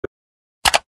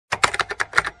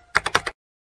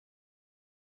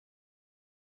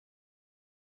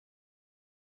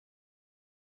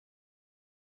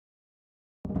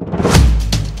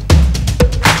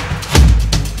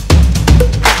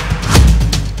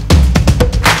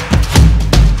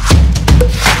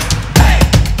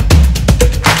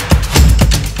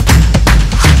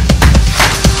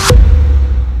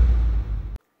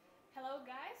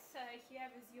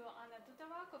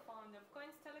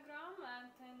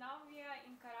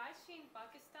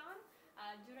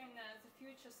during the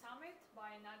Future Summit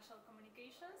by Natural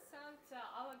Communications, and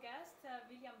our guest,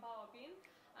 William Baobin,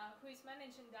 who is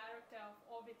Managing Director of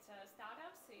Orbit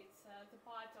Startups. It's the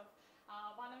part of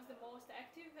one of the most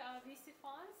active VC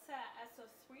funds,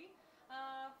 SOSV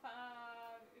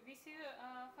VC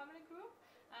family group,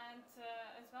 and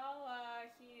as well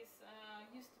he is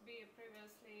used to be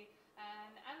previously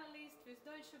an analyst with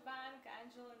Deutsche Bank,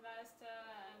 angel investor,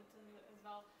 and as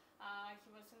well he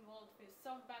was involved with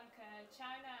SoftBank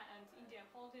China and India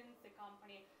Holdings, the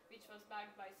company which was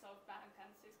backed by SoftBank and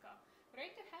Cisco.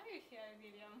 Great to have you here,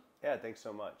 William. Yeah, thanks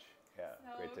so much. Yeah,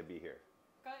 So, great to be here.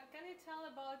 Can you tell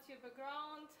about your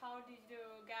background? How did you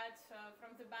get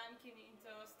from the banking into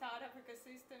startup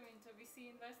ecosystem, into VC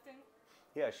investing?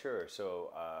 Yeah, sure. So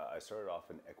I started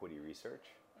off in equity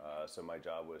research. So my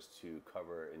job was to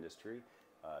cover industry,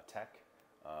 tech,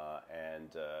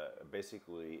 and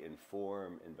basically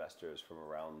inform investors from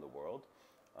around the world,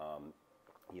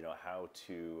 how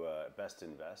to best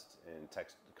invest in tech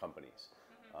companies.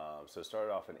 So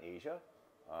started off in Asia.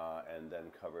 And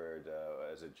then covered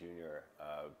as a junior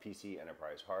PC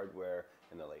enterprise hardware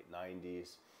in the late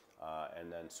 90s,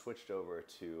 and then switched over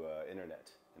to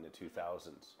internet in the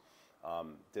 2000s.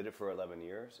 Did it for 11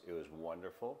 years. It was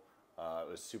wonderful. It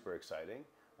was super exciting.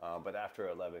 But after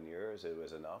 11 years, it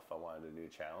was enough. I wanted a new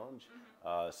challenge.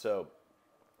 So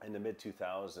in the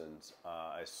mid-2000s,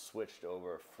 I switched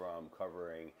over from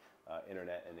covering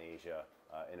internet in Asia,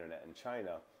 internet in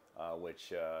China,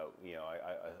 which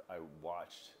I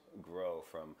watched grow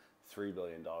from $3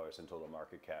 billion in total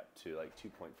market cap to like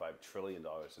 $2.5 trillion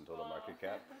in total market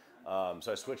cap.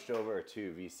 So I switched over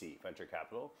to VC, venture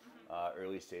capital,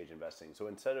 early stage investing. So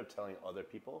instead of telling other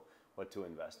people what to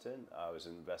invest in, I was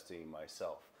investing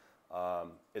myself.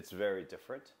 It's very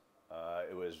different.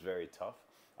 It was very tough.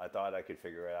 I thought I could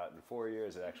figure it out in 4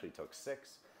 years. It actually took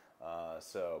 6.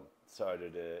 So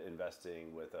started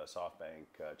investing with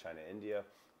SoftBank China India,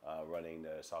 running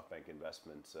the SoftBank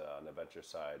investments on the venture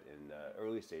side in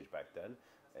early stage back then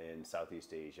in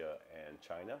Southeast Asia and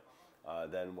China.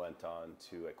 Then went on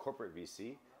to a corporate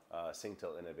VC,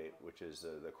 Singtel Innovate, which is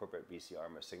the corporate VC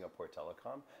arm of Singapore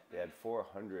Telecom. They had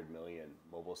 400 million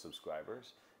mobile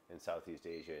subscribers in Southeast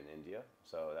Asia and India,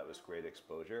 so that was great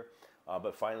exposure.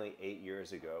 But finally, 8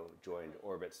 years ago, joined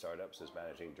Orbit Startups as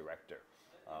managing director.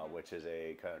 Which is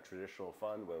a kind of traditional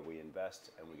fund where we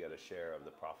invest and we get a share of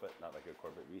the profit, not like a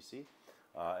corporate VC.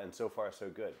 And so far, so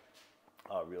good.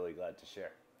 Really glad to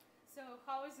share. So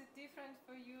how is it different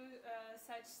for you,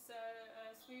 such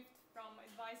swift from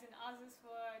advising others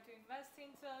to invest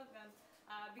into, then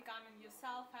becoming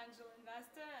yourself angel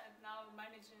investor and now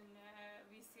managing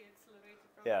VC accelerator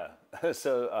program? Yeah,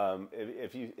 so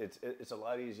it's a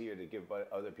lot easier to give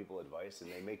other people advice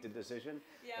and they make the decision,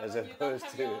 Yeah, as but you opposed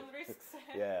don't have to your own risks.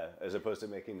 yeah, as opposed to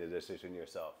making the decision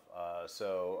yourself.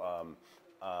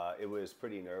 It was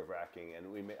pretty nerve-wracking,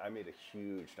 and I made a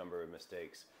huge number of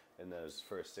mistakes in those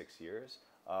first 6 years,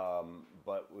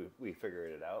 but we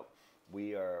figured it out.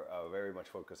 We are very much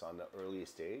focused on the early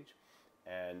stage.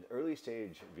 And early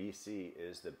stage VC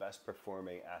is the best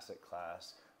performing asset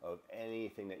class of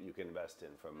anything that you can invest in,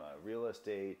 from real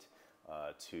estate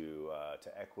to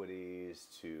equities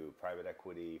to private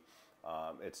equity.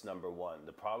 It's number one.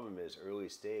 The problem is early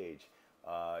stage,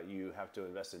 you have to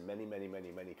invest in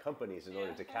many companies in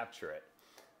order to capture it.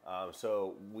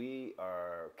 So we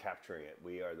are capturing it.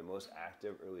 We are the most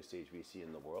active early stage VC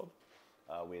in the world.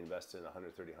 We invest in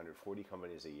 130, 140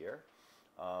 companies a year.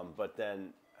 But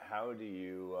then how do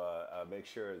you make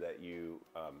sure that you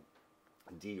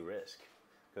de-risk?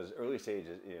 Because early stage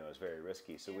is very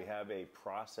risky. So we have a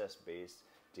process-based,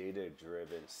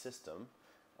 data-driven system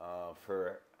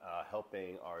for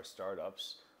helping our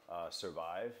startups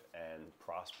survive and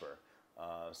prosper.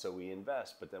 So we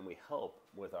invest, but then we help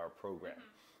with our program.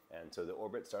 And so the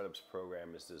Orbit Startups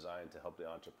program is designed to help the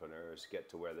entrepreneurs get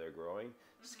to where they're growing,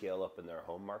 scale up in their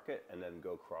home market, and then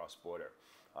go cross-border.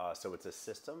 So it's a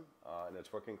system, and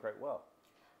it's working quite well.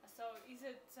 So is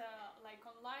it like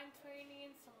online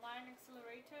trainings, online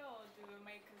accelerator, or do you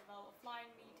make as well offline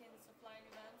meetings, offline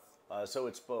events? So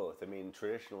it's both. I mean,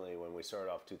 traditionally, when we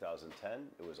started off 2010,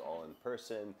 it was all in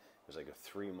person. It was like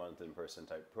a 3-month in-person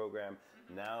type program.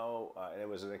 Now, and it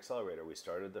was an accelerator. We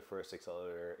started the first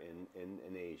accelerator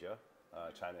in Asia,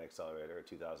 China Accelerator in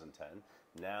 2010.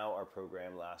 Now our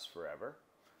program lasts forever.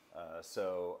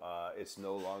 So it's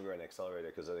no longer an accelerator,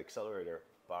 because an accelerator,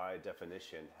 by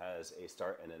definition, has a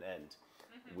start and an end.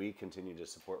 We continue to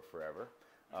support forever.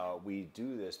 We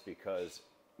do this because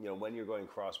when you're going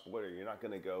cross-border, you're not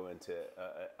going to go into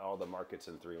all the markets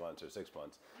in 3 months or 6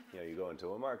 months. You go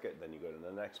into a market, then you go to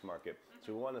the next market.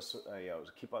 So we want to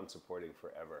keep on supporting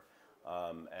forever.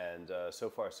 So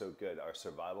far so good. Our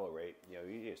survival rate,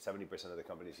 70% of the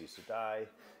companies used to die.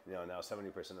 Now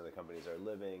 70% of the companies are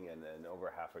living, and then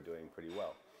over half are doing pretty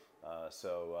well.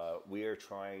 We are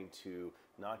trying to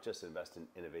not just invest in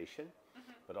innovation,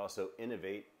 but also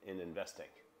innovate in investing.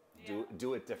 Yeah.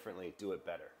 Do it differently, do it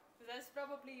better. That's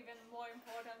probably even more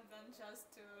important than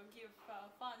just to give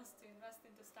funds to invest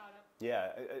into startup.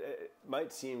 Yeah, it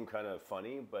might seem kind of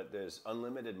funny, but there's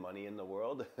unlimited money in the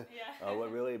world. Yeah.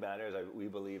 What really matters, we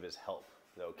believe, is help.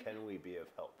 So can we be of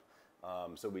help?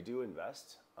 So we do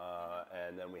invest,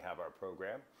 and then we have our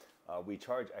program. We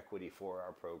charge equity for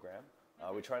our program.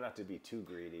 We try not to be too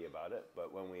greedy about it,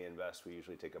 but when we invest, we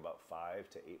usually take about 5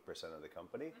 to 8% of the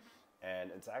company,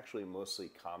 and it's actually mostly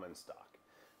common stock.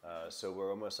 So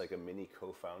we're almost like a mini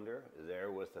co-founder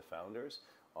there with the founders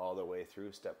all the way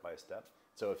through step by step.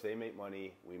 So if they make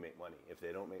money, we make money. If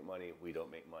they don't make money, we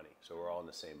don't make money. So we're all in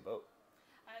the same boat.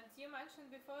 And you mentioned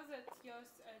before that your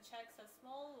checks are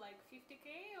small, like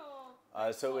 50K,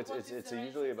 or? So it's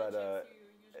usually about they're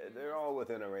invest? all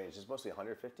within a range. It's mostly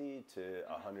 150 to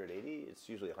 180. It's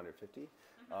usually 150,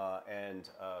 and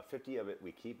 50 of it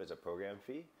we keep as a program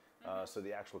fee. So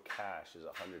the actual cash is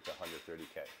 100 to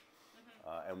 130K.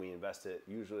 And we invest it,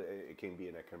 usually it can be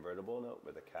in a convertible note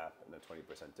with a cap and a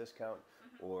 20% discount,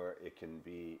 or it can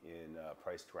be in a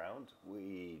priced round.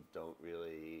 We don't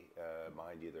really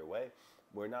mind either way.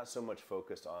 We're not so much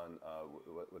focused on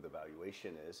what the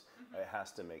valuation is. It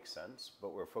has to make sense,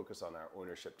 but we're focused on our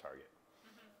ownership target.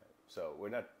 So we're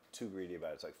not too greedy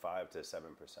about it. It's like 5 to 7%.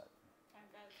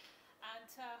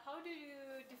 And how do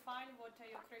you define what are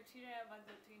your criteria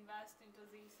whether to invest into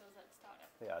this or that startup?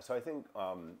 Yeah, so I think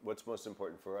what's most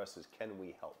important for us is, can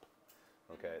we help?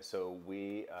 Okay, so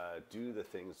we do the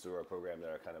things through our program that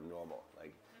are kind of normal,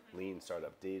 like lean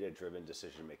startup, data-driven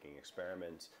decision-making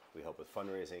experiments. We help with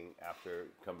fundraising after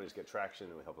companies get traction,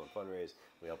 and we help them fundraise.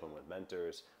 We help them with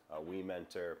mentors. We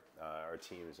mentor. Our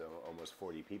team is almost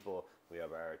 40 people. We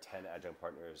have our 10 adjunct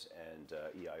partners and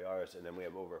EIRs, and then we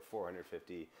have over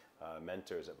 450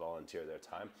 mentors that volunteer their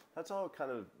time. That's all kind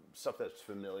of stuff that's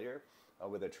familiar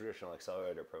with a traditional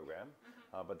accelerator program.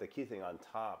 But the key thing on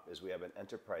top is we have an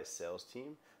enterprise sales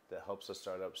team that helps the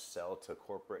startups sell to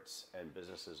corporates and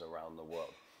businesses around the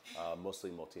world, mostly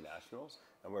multinationals.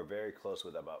 And we're very close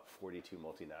with about 42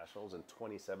 multinationals and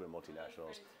 27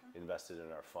 multinationals invested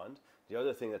in our fund. The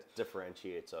other thing that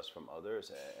differentiates us from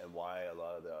others, and why a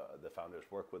lot of the founders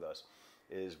work with us,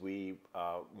 is we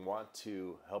want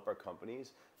to help our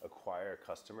companies acquire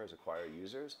customers, acquire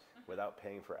users without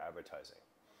paying for advertising.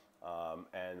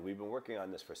 And we've been working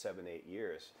on this for 7, 8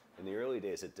 years. In the early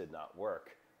days, it did not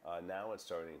work. Now it's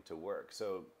starting to work.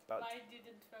 So why didn't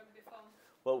it work before?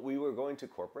 Well, we were going to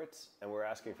corporates and we're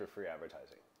asking for free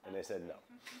advertising, and they said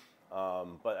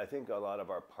no. But I think a lot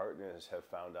of our partners have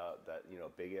found out that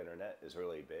big internet is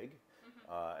really big,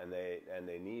 and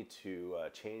they need to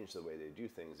change the way they do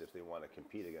things if they want to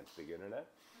compete against big internet.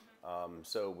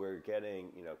 So we're getting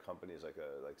companies like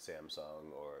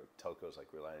Samsung or telcos like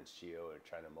Reliance Jio or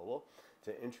China Mobile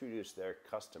to introduce their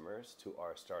customers to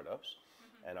our startups,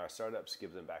 and our startups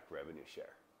give them back revenue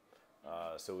share.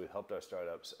 So we've helped our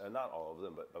startups, not all of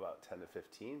them, but about 10 to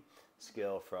 15,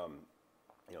 scale from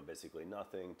basically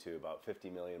nothing to about 50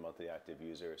 million monthly active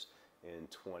users in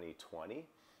 2020.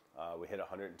 We hit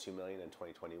 102 million in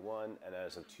 2021, and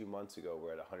as of 2 months ago,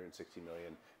 we're at 160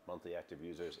 million monthly active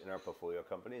users in our portfolio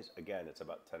companies. Again, it's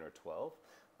about 10 or 12.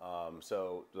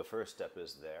 So the first step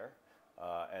is there,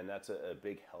 and that's a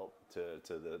big help to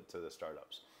the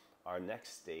startups. Our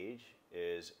next stage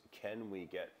is, can we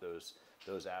get those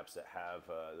apps that have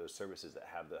those services that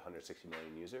have the 160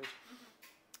 million users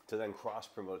to then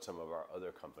cross-promote some of our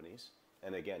other companies.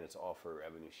 And again, it's all for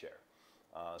revenue share.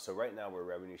 So right now we're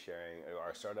revenue sharing,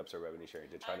 our startups are revenue sharing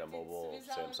to China Mobile,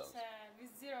 Samsung.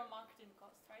 With zero marketing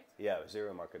cost, right? Yeah,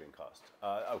 zero marketing cost.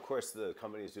 Of course, the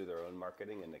companies do their own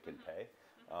marketing and they can pay,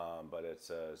 but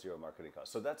it's zero marketing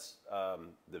cost. So that's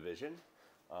the vision.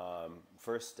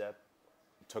 First step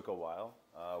took a while.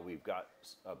 We've got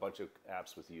a bunch of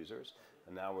apps with users,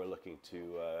 and now we're looking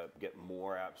to get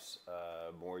more apps,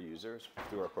 more users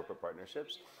through our corporate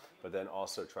partnerships, but then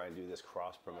also try and do this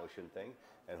cross-promotion thing.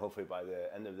 And hopefully by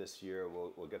the end of this year,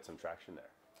 we'll get some traction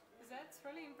there. That's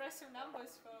really impressive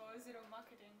numbers for zero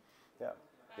marketing. Yeah,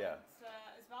 and,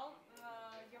 as well,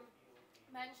 you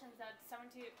mentioned that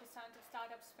 70% of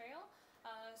startups fail.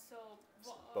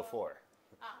 Before.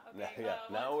 Okay.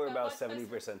 Now we're about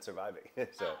 70% surviving.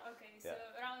 So, okay. So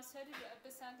around 30%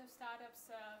 of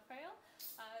startups fail.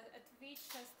 At which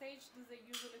stage do they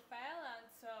usually fail, and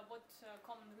what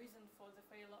common reason for the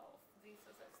failure of this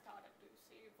as a startup do you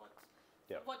see?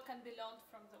 What can be learned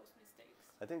from those mistakes?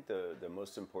 I think the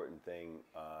most important thing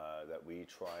that we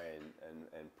try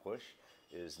and push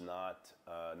is not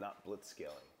blitz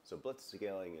scaling. So blitz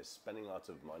scaling is spending lots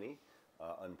of money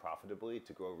unprofitably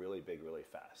to grow really big, really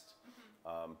fast.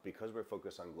 Because we're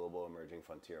focused on global emerging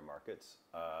frontier markets,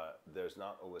 there's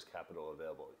not always capital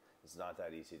available. It's not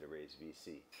that easy to raise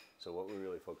VC. So what we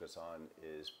really focus on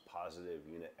is positive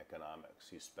unit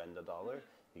economics. You spend $1,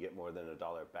 you get more than $1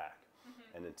 back.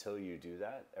 And until you do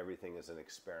that, everything is an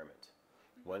experiment.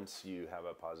 Once you have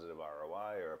a positive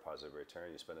ROI or a positive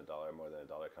return, you spend $1, more than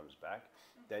 $1 comes back,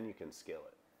 then you can scale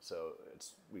it. So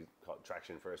we call it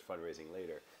traction first, fundraising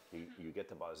later. You get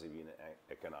the positive unit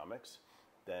economics.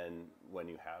 Then when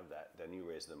you have that, then you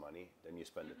raise the money, then you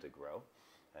spend it to grow,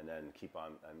 and then keep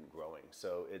on growing.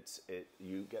 So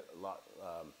you get a lot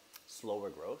slower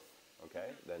growth, okay,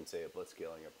 than say a blitz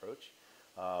scaling approach.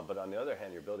 But on the other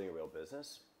hand, you're building a real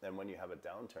business, and when you have a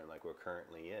downturn like we're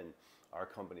currently in, our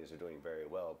companies are doing very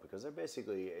well because they're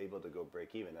basically able to go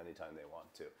break even anytime they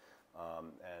want to.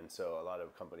 And so a lot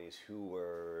of companies who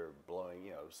were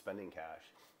spending cash,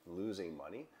 losing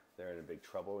money, they're in a big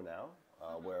trouble now,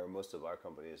 where most of our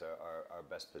companies are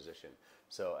best positioned.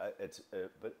 So it's a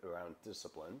bit around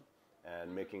discipline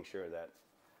and making sure that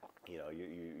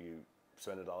you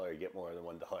spend $1, you get more than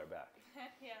 $1 back.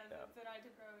 Yeah, that's the right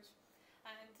approach.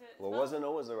 And well, it wasn't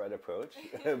always the right approach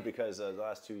because the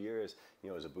last 2 years, it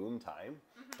was a boom time,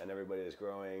 and everybody was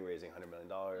growing, raising $100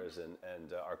 million,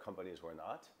 and our companies were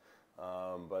not.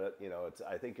 But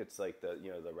I think it's like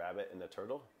the rabbit and the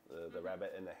turtle, the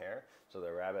rabbit and the hare. So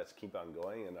the rabbits keep on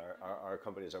going, and our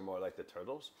companies are more like the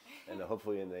turtles, and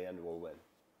hopefully in the end we'll win.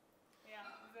 Yeah,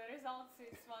 the results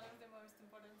is one of the most